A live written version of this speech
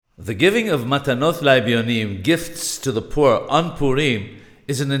The giving of Mattanoth La-Ebyonim, gifts to the poor on Purim,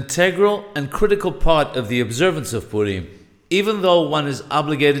 is an integral and critical part of the observance of Purim. Even though one is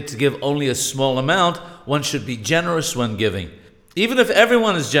obligated to give only a small amount, one should be generous when giving. Even if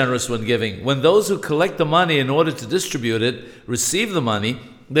everyone is generous when giving, when those who collect the money in order to distribute it receive the money,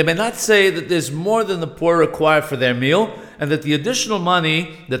 they may not say that there's more than the poor require for their meal, and that the additional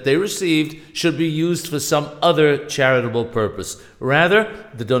money that they received should be used for some other charitable purpose. Rather,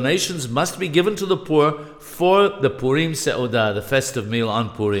 the donations must be given to the poor for the Purim Seudah, the festive meal on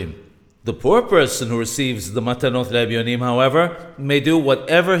Purim. The poor person who receives the Mattanoth La-Ebyonim, however, may do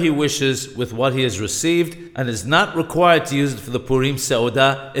whatever he wishes with what he has received and is not required to use it for the Purim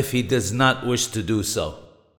Seudah if he does not wish to do so.